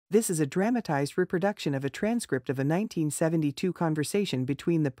This is a dramatized reproduction of a transcript of a 1972 conversation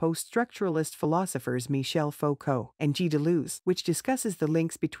between the post-structuralist philosophers Michel Foucault and Gilles Deleuze, which discusses the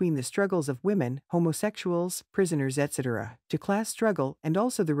links between the struggles of women, homosexuals, prisoners, etc., to class struggle, and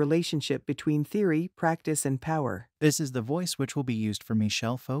also the relationship between theory, practice, and power. This is the voice which will be used for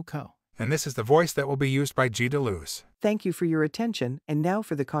Michel Foucault. And this is the voice that will be used by Gilles Deleuze. Thank you for your attention, and now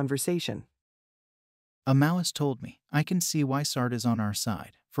for the conversation. A Maoist told me, I can see why Sartre is on our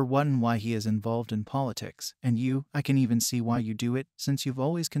side, for one, and why he is involved in politics, and you, I can even see why you do it, since you've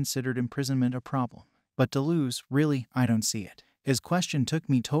always considered imprisonment a problem. But Deleuze, really, I don't see it. His question took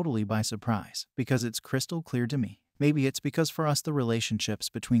me totally by surprise, because it's crystal clear to me. Maybe it's because for us the relationships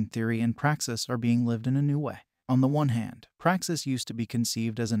between theory and praxis are being lived in a new way. On the one hand, praxis used to be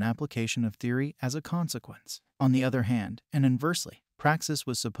conceived as an application of theory as a consequence. On the other hand, and inversely, praxis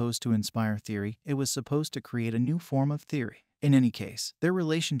was supposed to inspire theory, it was supposed to create a new form of theory. In any case, their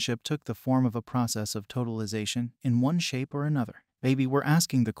relationship took the form of a process of totalization in one shape or another. Maybe we're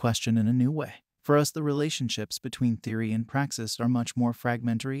asking the question in a new way. For us, the relationships between theory and praxis are much more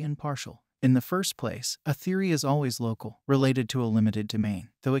fragmentary and partial. In the first place, a theory is always local, related to a limited domain,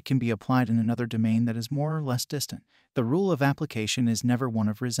 though it can be applied in another domain that is more or less distant. The rule of application is never one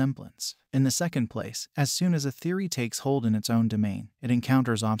of resemblance. In the second place, as soon as a theory takes hold in its own domain, it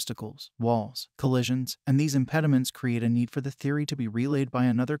encounters obstacles, walls, collisions, and these impediments create a need for the theory to be relayed by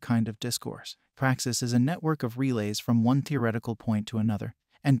another kind of discourse. Praxis is a network of relays from one theoretical point to another,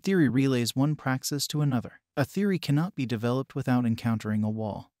 and theory relays one praxis to another. A theory cannot be developed without encountering a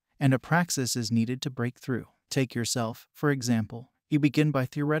wall, and a praxis is needed to break through. Take yourself, for example. You begin by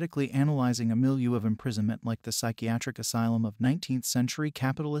theoretically analyzing a milieu of imprisonment like the psychiatric asylum of 19th century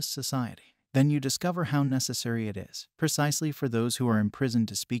capitalist society. Then you discover how necessary it is, precisely for those who are imprisoned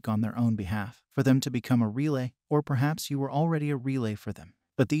to speak on their own behalf, for them to become a relay, or perhaps you were already a relay for them.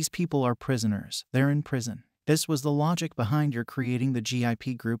 But these people are prisoners, they're in prison. This was the logic behind your creating the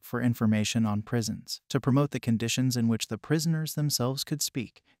GIP group for information on prisons, to promote the conditions in which the prisoners themselves could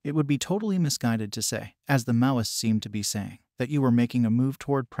speak. It would be totally misguided to say, as the Maoists seem to be saying, that you were making a move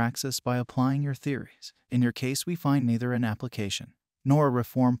toward praxis by applying your theories. In your case, we find neither an application, nor a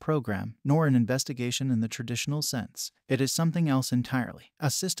reform program, nor an investigation in the traditional sense. It is something else entirely, a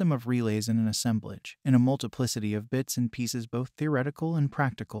system of relays in an assemblage, in a multiplicity of bits and pieces both theoretical and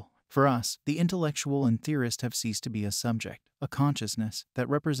practical. For us, the intellectual and theorist have ceased to be a subject, a consciousness that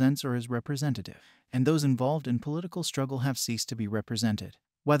represents or is representative, and those involved in political struggle have ceased to be represented,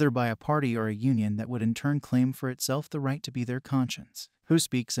 whether by a party or a union that would in turn claim for itself the right to be their conscience. Who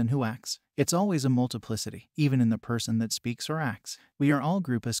speaks and who acts? It's always a multiplicity, even in the person that speaks or acts. We are all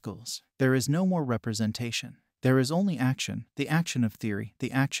groupuscules. There is no more representation. There is only action, the action of theory,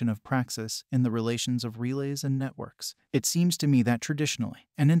 the action of praxis, in the relations of relays and networks. It seems to me that traditionally,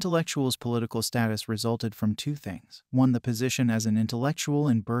 an intellectual's political status resulted from two things. One, the position as an intellectual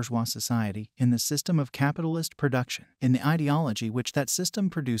in bourgeois society, in the system of capitalist production, in the ideology which that system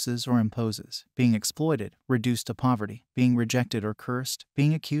produces or imposes, being exploited, reduced to poverty, being rejected or cursed,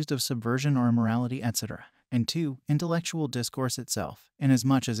 being accused of subversion or immorality, etc. And two, intellectual discourse itself,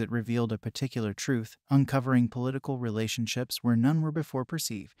 inasmuch as it revealed a particular truth, uncovering political relationships where none were before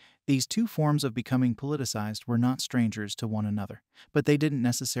perceived. These two forms of becoming politicized were not strangers to one another, but they didn't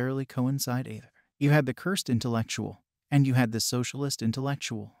necessarily coincide either. You had the cursed intellectual, and you had the socialist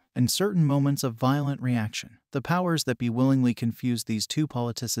intellectual. In certain moments of violent reaction, the powers that be willingly confused these two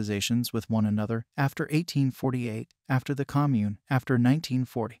politicizations with one another. After 1848, after the Commune, after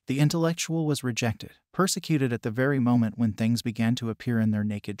 1940, the intellectual was rejected, persecuted at the very moment when things began to appear in their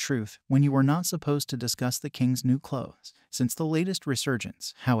naked truth, when you were not supposed to discuss the king's new clothes. Since the latest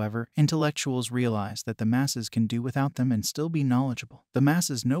resurgence, however, intellectuals realize that the masses can do without them and still be knowledgeable. The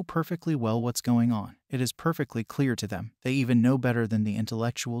masses know perfectly well what's going on. It is perfectly clear to them. They even know better than the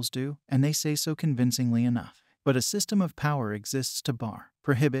intellectuals do, and they say so convincingly enough. But a system of power exists to bar,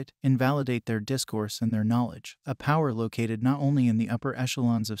 prohibit, invalidate their discourse and their knowledge, a power located not only in the upper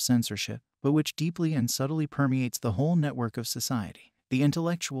echelons of censorship, but which deeply and subtly permeates the whole network of society. The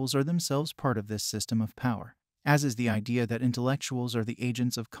intellectuals are themselves part of this system of power, as is the idea that intellectuals are the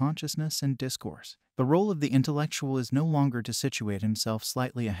agents of consciousness and discourse. The role of the intellectual is no longer to situate himself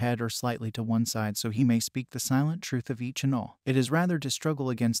slightly ahead or slightly to one side so he may speak the silent truth of each and all. It is rather to struggle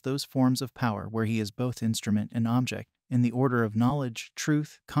against those forms of power where he is both instrument and object, in the order of knowledge,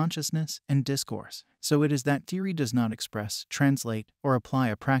 truth, consciousness, and discourse. So it is that theory does not express, translate, or apply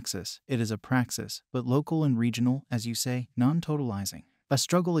a praxis. It is a praxis, but local and regional, as you say, non-totalizing. A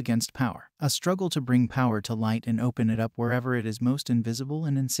struggle against power. A struggle to bring power to light and open it up wherever it is most invisible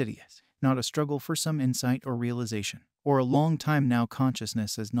and insidious. not a struggle for some insight or realization. For a long time now,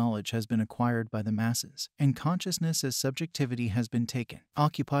 consciousness as knowledge has been acquired by the masses, and consciousness as subjectivity has been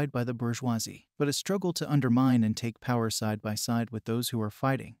occupied by the bourgeoisie, but a struggle to undermine and take power side by side with those who are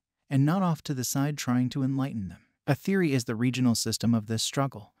fighting, and not off to the side trying to enlighten them. A theory is the regional system of this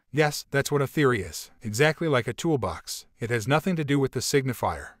struggle. Yes, that's what a theory is. Exactly like a toolbox. It has nothing to do with the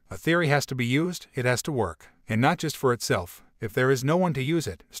signifier. A theory has to be used, it has to work, and not just for itself. If there is no one to use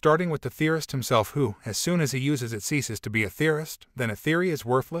it, starting with the theorist himself who, as soon as he uses it, ceases to be a theorist, then a theory is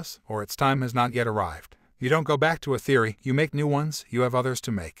worthless, or its time has not yet arrived. You don't go back to a theory, you make new ones, you have others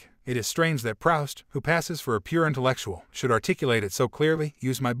to make. It is strange that Proust, who passes for a pure intellectual, should articulate it so clearly.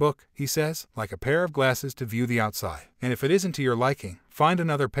 Use my book, he says, like a pair of glasses to view the outside. And if it isn't to your liking, find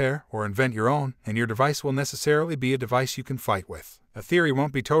another pair or invent your own, and your device will necessarily be a device you can fight with. A theory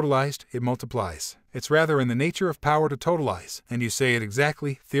won't be totalized, it multiplies. It's rather in the nature of power to totalize, and you say it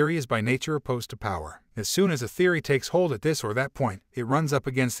exactly, theory is by nature opposed to power. As soon as a theory takes hold at this or that point, it runs up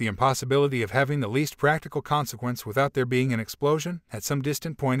against the impossibility of having the least practical consequence without there being an explosion, at some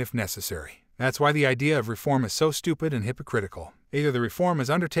distant point if necessary. That's why the idea of reform is so stupid and hypocritical. Either the reform is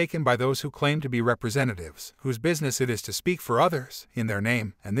undertaken by those who claim to be representatives, whose business it is to speak for others, in their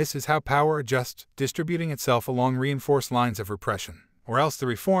name, and this is how power adjusts, distributing itself along reinforced lines of repression. Or else the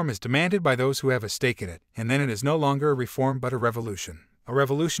reform is demanded by those who have a stake in it, and then it is no longer a reform but a revolution. A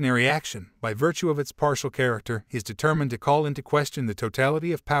revolutionary action, by virtue of its partial character, is determined to call into question the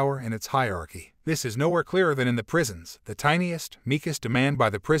totality of power and its hierarchy. This is nowhere clearer than in the prisons. The tiniest, meekest demand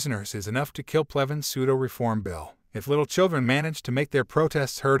by the prisoners is enough to kill Plevin's pseudo-reform bill. If little children managed to make their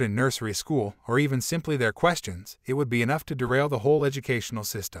protests heard in nursery school, or even simply their questions, it would be enough to derail the whole educational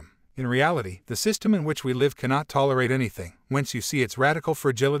system. In reality, the system in which we live cannot tolerate anything, whence you see its radical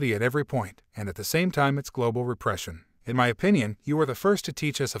fragility at every point, and at the same time its global repression. In my opinion, you were the first to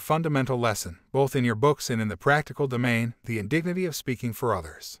teach us a fundamental lesson, both in your books and in the practical domain, the indignity of speaking for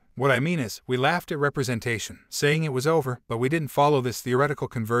others. What I mean is, we laughed at representation, saying it was over, but we didn't follow this theoretical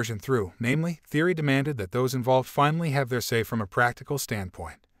conversion through, namely, theory demanded that those involved finally have their say from a practical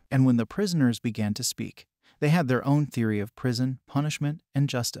standpoint. And when the prisoners began to speak, they had their own theory of prison, punishment, and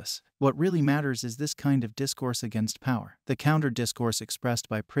justice. What really matters is this kind of discourse against power, the counter-discourse expressed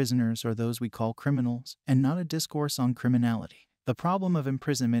by prisoners or those we call criminals, and not a discourse on criminality. The problem of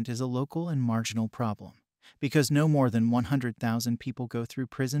imprisonment is a local and marginal problem, because no more than 100,000 people go through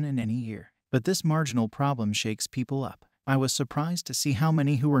prison in any year. But this marginal problem shakes people up. I was surprised to see how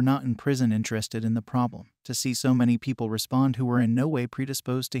many who were not in prison interested in the problem, to see so many people respond who were in no way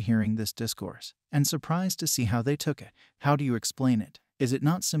predisposed to hearing this discourse, and surprised to see how they took it. How do you explain it? Is it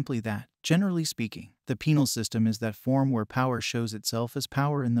not simply that, generally speaking, the penal system is that form where power shows itself as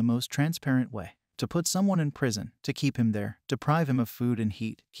power in the most transparent way? To put someone in prison, to keep him there, deprive him of food and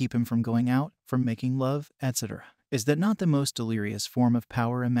heat, keep him from going out, from making love, etc. Is that not the most delirious form of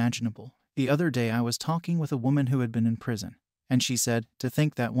power imaginable? The other day I was talking with a woman who had been in prison, and she said, to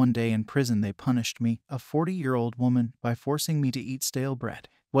think that one day in prison they punished me, a 40-year-old woman, by forcing me to eat stale bread.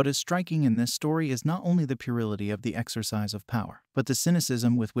 What is striking in this story is not only the puerility of the exercise of power, but the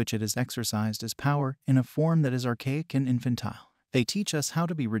cynicism with which it is exercised as power in a form that is archaic and infantile. They teach us how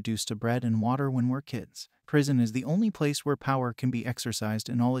to be reduced to bread and water when we're kids. Prison is the only place where power can be exercised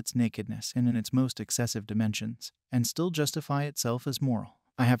in all its nakedness and in its most excessive dimensions, and still justify itself as moral.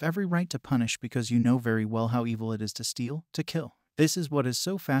 I have every right to punish because you know very well how evil it is to steal, to kill. This is what is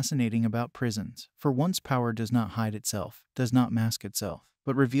so fascinating about prisons, for once power does not hide itself, does not mask itself,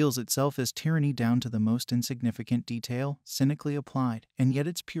 but reveals itself as tyranny down to the most insignificant detail, cynically applied, and yet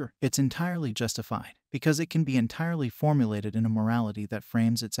it's pure. It's entirely justified, because it can be entirely formulated in a morality that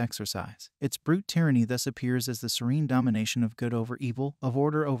frames its exercise. Its brute tyranny thus appears as the serene domination of good over evil, of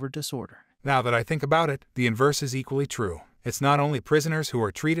order over disorder. Now that I think about it, the inverse is equally true. It's not only prisoners who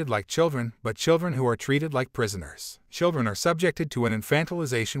are treated like children, but children who are treated like prisoners. Children are subjected to an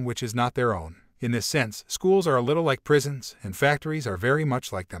infantilization which is not their own. In this sense, schools are a little like prisons, and factories are very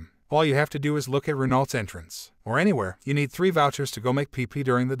much like them. All you have to do is look at Renault's entrance. Or anywhere, you need 3 vouchers to go make pee-pee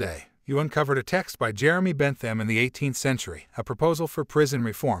during the day. You uncovered a text by Jeremy Bentham in the 18th century, a proposal for prison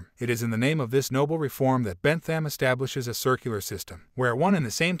reform. It is in the name of this noble reform that Bentham establishes a circular system, where at one and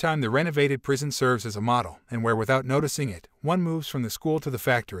the same time the renovated prison serves as a model, and where without noticing it, one moves from the school to the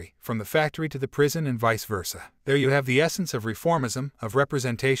factory, from the factory to the prison and vice versa. There you have the essence of reformism, of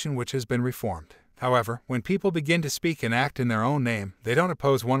representation which has been reformed. However, when people begin to speak and act in their own name, they don't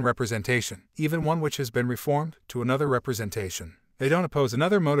oppose one representation, even one which has been reformed, to another representation. They don't oppose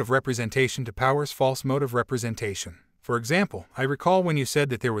another mode of representation to power's false mode of representation. For example, I recall when you said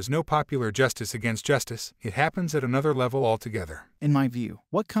that there was no popular justice against justice, it happens at another level altogether. In my view,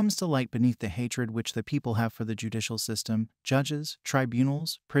 what comes to light beneath the hatred which the people have for the judicial system, judges,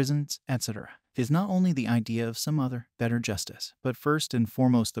 tribunals, prisons, etc., is not only the idea of some other, better justice, but first and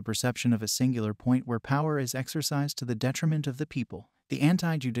foremost the perception of a singular point where power is exercised to the detriment of the people. The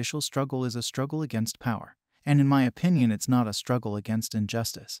anti-judicial struggle is a struggle against power. And in my opinion, it's not a struggle against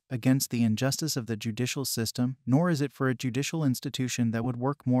injustice, against the injustice of the judicial system, nor is it for a judicial institution that would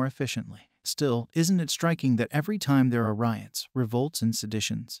work more efficiently. Still, isn't it striking that every time there are riots, revolts, and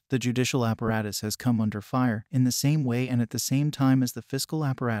seditions, the judicial apparatus has come under fire in the same way and at the same time as the fiscal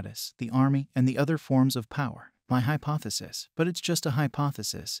apparatus, the army, and the other forms of power? My hypothesis, but it's just a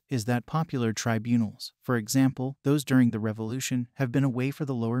hypothesis, is that popular tribunals, for example, those during the Revolution, have been a way for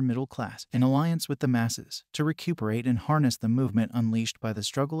the lower middle class, in alliance with the masses, to recuperate and harness the movement unleashed by the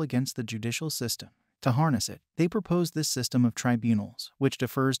struggle against the judicial system. To harness it, they proposed this system of tribunals, which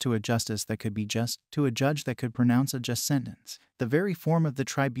defers to a justice that could be just, to a judge that could pronounce a just sentence. The very form of the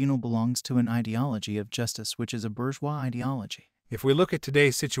tribunal belongs to an ideology of justice which is a bourgeois ideology. If we look at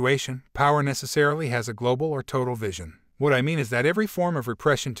today's situation, power necessarily has a global or total vision. What I mean is that every form of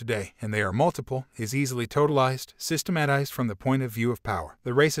repression today, and they are multiple, is easily totalized, systematized from the point of view of power.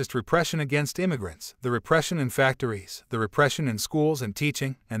 The racist repression against immigrants, the repression in factories, the repression in schools and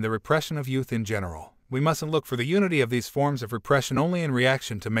teaching, and the repression of youth in general. We mustn't look for the unity of these forms of repression only in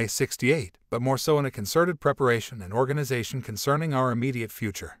reaction to May 68, but more so in a concerted preparation and organization concerning our immediate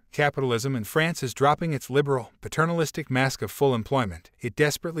future. Capitalism in France is dropping its liberal, paternalistic mask of full employment. It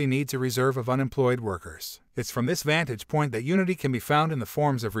desperately needs a reserve of unemployed workers. It's from this vantage point that unity can be found in the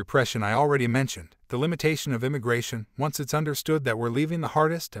forms of repression I already mentioned. The limitation of immigration, once it's understood that we're leaving the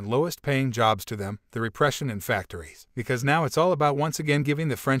hardest and lowest paying jobs to them, the repression in factories. Because now it's all about once again giving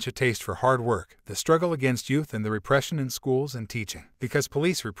the French a taste for hard work, the struggle against youth and the repression in schools and teaching. Because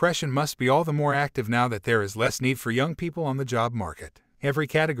police repression must be all the more active now that there is less need for young people on the job market. Every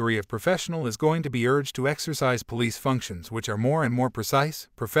category of professional is going to be urged to exercise police functions which are more and more precise: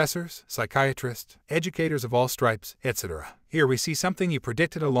 professors, psychiatrists, educators of all stripes, etc. Here we see something you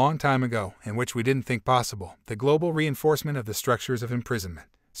predicted a long time ago and which we didn't think possible: the global reinforcement of the structures of imprisonment.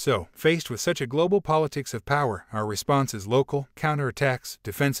 So, faced with such a global politics of power, our response is local, counterattacks,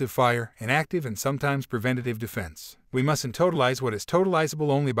 defensive fire, and active and sometimes preventative defense. We mustn't totalize what is totalizable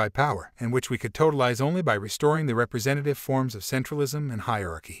only by power, and which we could totalize only by restoring the representative forms of centralism and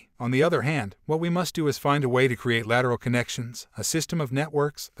hierarchy. On the other hand, what we must do is find a way to create lateral connections, a system of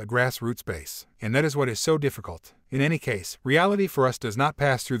networks, a grassroots base. And that is what is so difficult. In any case, reality for us does not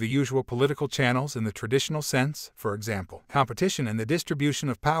pass through the usual political channels in the traditional sense, for example, competition and the distribution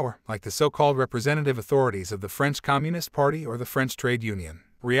of power, like the so-called representative authorities of the French Communist Party or the French Trade Union.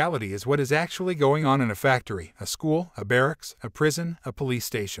 Reality is what is actually going on in a factory, a school, a barracks, a prison, a police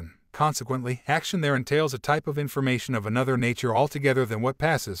station. Consequently, action there entails a type of information of another nature altogether than what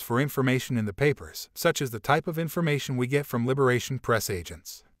passes for information in the papers, such as the type of information we get from liberation press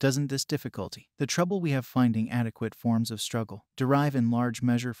agents. Doesn't this difficulty, the trouble we have finding adequate forms of struggle, derive in large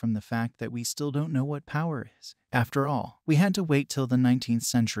measure from the fact that we still don't know what power is? After all, we had to wait till the 19th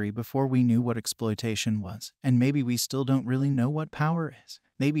century before we knew what exploitation was, and maybe we still don't really know what power is.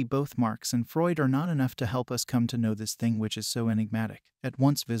 Maybe both Marx and Freud are not enough to help us come to know this thing which is so enigmatic, at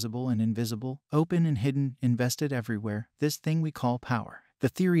once visible and invisible, open and hidden, invested everywhere, this thing we call power. The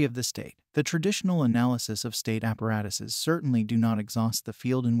theory of the state. The traditional analysis of state apparatuses certainly do not exhaust the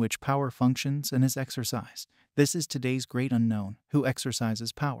field in which power functions and is exercised. This is today's great unknown: who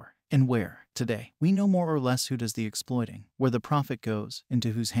exercises power, and where. Today, we know more or less who does the exploiting, where the profit goes,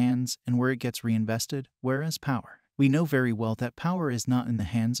 into whose hands, and where it gets reinvested, whereas power. We know very well that power is not in the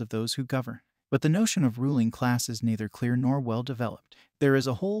hands of those who govern. But the notion of ruling class is neither clear nor well developed. There is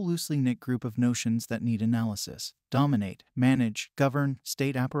a whole loosely knit group of notions that need analysis: dominate, manage, govern,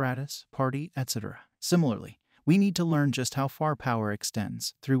 state apparatus, party, etc. Similarly, we need to learn just how far power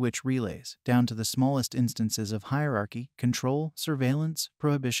extends, through which relays, down to the smallest instances of hierarchy, control, surveillance,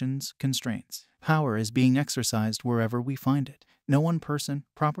 prohibitions, constraints. Power is being exercised wherever we find it. No one person,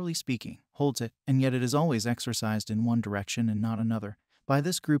 properly speaking, holds it, and yet it is always exercised in one direction and not another. By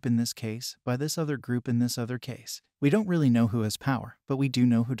this group in this case, by this other group in this other case. We don't really know who has power, but we do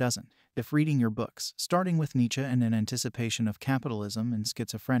know who doesn't. If reading your books, starting with Nietzsche and in anticipation of capitalism and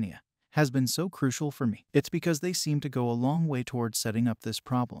schizophrenia, has been so crucial for me, it's because they seem to go a long way towards setting up this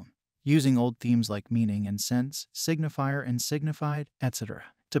problem, using old themes like meaning and sense, signifier and signified, etc.,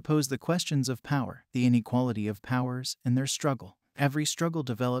 to pose the questions of power, the inequality of powers, and their struggle. Every struggle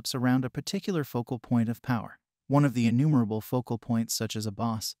develops around a particular focal point of power. one of the innumerable focal points such as a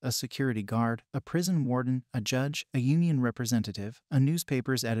boss, a security guard, a prison warden, a judge, a union representative, a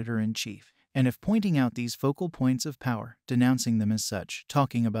newspaper's editor-in-chief. And if pointing out these focal points of power, denouncing them as such,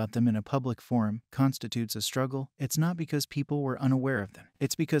 talking about them in a public forum, constitutes a struggle, it's not because people were unaware of them.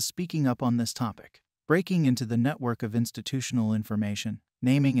 It's because speaking up on this topic, breaking into the network of institutional information,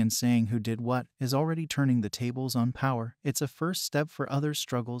 naming and saying who did what, is already turning the tables on power. It's a first step for other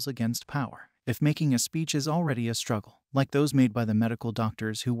struggles against power. If making a speech is already a struggle, like those made by the medical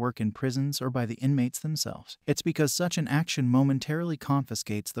doctors who work in prisons or by the inmates themselves, it's because such an action momentarily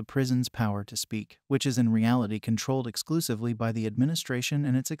confiscates the prison's power to speak, which is in reality controlled exclusively by the administration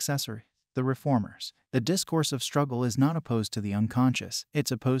and its accessory, the reformers. The discourse of struggle is not opposed to the unconscious,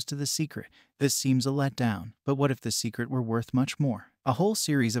 it's opposed to the secret. This seems a letdown, but what if the secret were worth much more? A whole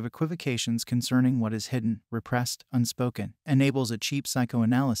series of equivocations concerning what is hidden, repressed, unspoken, enables a cheap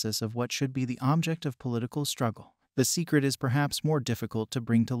psychoanalysis of what should be the object of political struggle. The secret is perhaps more difficult to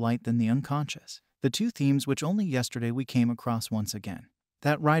bring to light than the unconscious. The two themes which only yesterday we came across once again.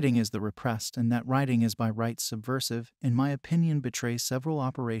 That writing is the repressed and that writing is by rights subversive, in my opinion, betray several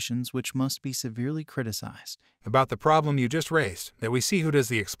operations which must be severely criticized. About the problem you just raised, that we see who does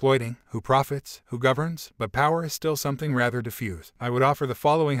the exploiting, who profits, who governs, but power is still something rather diffuse. I would offer the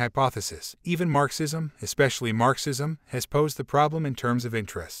following hypothesis. Even Marxism, especially Marxism, has posed the problem in terms of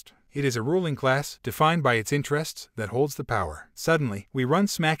interest. It is a ruling class, defined by its interests, that holds the power. Suddenly, we run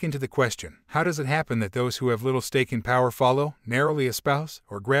smack into the question, how does it happen that those who have little stake in power follow, narrowly espouse,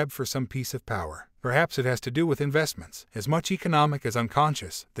 or grab for some piece of power? Perhaps it has to do with investments. As much economic as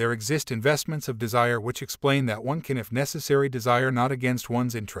unconscious, there exist investments of desire which explain that one can if necessary desire not against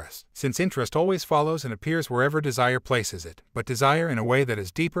one's interest, since interest always follows and appears wherever desire places it, but desire in a way that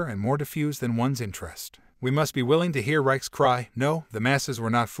is deeper and more diffuse than one's interest. We must be willing to hear Reich's cry, no, the masses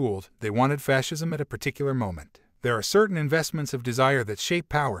were not fooled, they wanted fascism at a particular moment. There are certain investments of desire that shape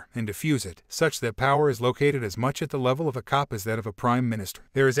power and diffuse it, such that power is located as much at the level of a cop as that of a prime minister.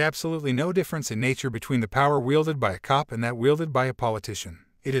 There is absolutely no difference in nature between the power wielded by a cop and that wielded by a politician.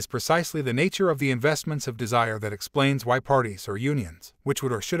 It is precisely the nature of the investments of desire that explains why parties or unions, which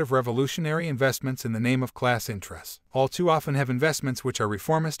would or should have revolutionary investments in the name of class interests, all too often have investments which are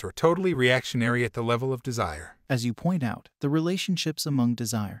reformist or totally reactionary at the level of desire. As you point out, the relationships among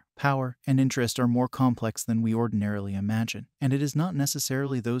desire, power, and interest are more complex than we ordinarily imagine, and it is not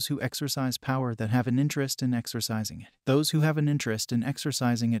necessarily those who exercise power that have an interest in exercising it. Those who have an interest in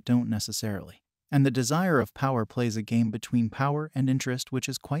exercising it don't necessarily. And the desire of power plays a game between power and interest which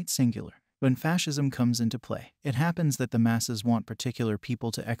is quite singular. When fascism comes into play, it happens that the masses want particular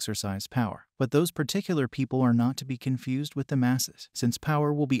people to exercise power, but those particular people are not to be confused with the masses, since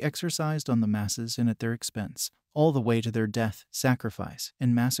power will be exercised on the masses and at their expense, all the way to their death, sacrifice,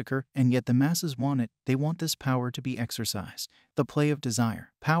 and massacre, and yet the masses want it. They want this power to be exercised. The play of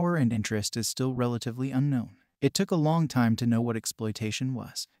desire, power, and interest is still relatively unknown. It took a long time to know what exploitation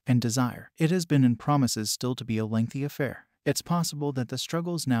was, and desire. It has been and promises still to be a lengthy affair. It's possible that the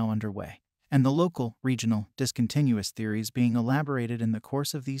struggle's now underway, and the local, regional, discontinuous theories being elaborated in the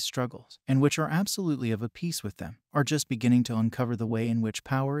course of these struggles, and which are absolutely of a piece with them, are just beginning to uncover the way in which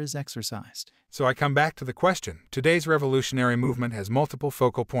power is exercised. So I come back to the question. Today's revolutionary movement has multiple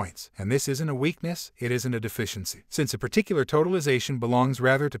focal points, and this isn't a weakness, it isn't a deficiency. Since a particular totalization belongs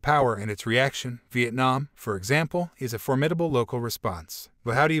rather to power and its reaction, Vietnam, for example, is a formidable local response.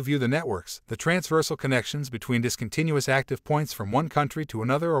 But how do you view the networks, the transversal connections between discontinuous active points from one country to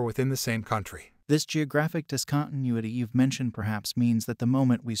another or within the same country? This geographic discontinuity you've mentioned perhaps means that the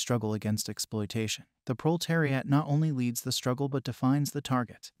moment we struggle against exploitation, the proletariat not only leads the struggle but defines the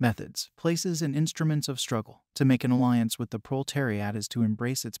targets, methods, places, and instruments of struggle. To make an alliance with the proletariat is to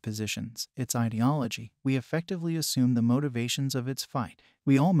embrace its positions, its ideology. We effectively assume the motivations of its fight.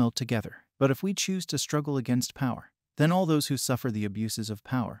 We all melt together. But if we choose to struggle against power, then all those who suffer the abuses of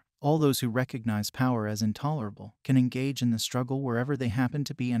power, all those who recognize power as intolerable, can engage in the struggle wherever they happen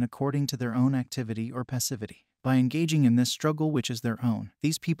to be and according to their own activity or passivity. By engaging in this struggle which is their own,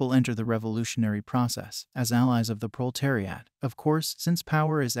 these people enter the revolutionary process as allies of the proletariat, of course, since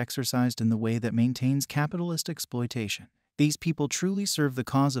power is exercised in the way that maintains capitalist exploitation. These people truly serve the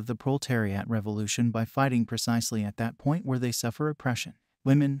cause of the proletariat revolution by fighting precisely at that point where they suffer oppression.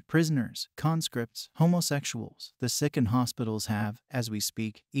 Women, prisoners, conscripts, homosexuals, the sick in hospitals have, as we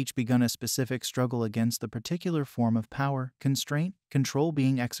speak, each begun a specific struggle against the particular form of power, constraint, control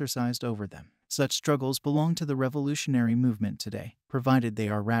being exercised over them. Such struggles belong to the revolutionary movement today, provided they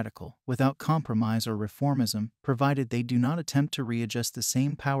are radical, without compromise or reformism, provided they do not attempt to readjust the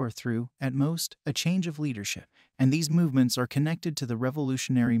same power through, at most, a change of leadership. And these movements are connected to the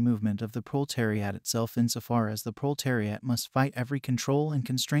revolutionary movement of the proletariat itself insofar as the proletariat must fight every control and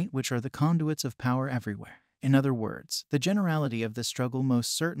constraint which are the conduits of power everywhere. In other words, the generality of the struggle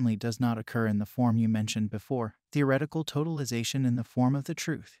most certainly does not occur in the form you mentioned before, theoretical totalization in the form of the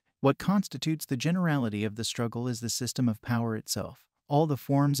truth. What constitutes the generality of the struggle is the system of power itself, all the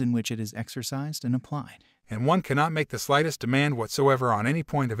forms in which it is exercised and applied. And one cannot make the slightest demand whatsoever on any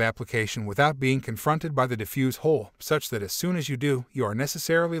point of application without being confronted by the diffuse whole, such that as soon as you do, you are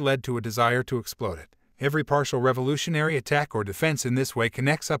necessarily led to a desire to explode it. Every partial revolutionary attack or defense in this way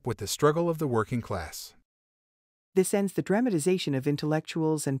connects up with the struggle of the working class. This ends the dramatization of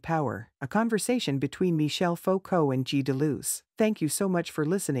intellectuals and power, a conversation between Michel Foucault and Gilles Deleuze. Thank you so much for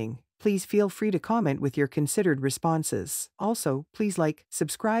listening. Please feel free to comment with your considered responses. Also, please like,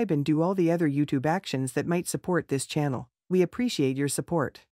 subscribe and do all the other YouTube actions that might support this channel. We appreciate your support.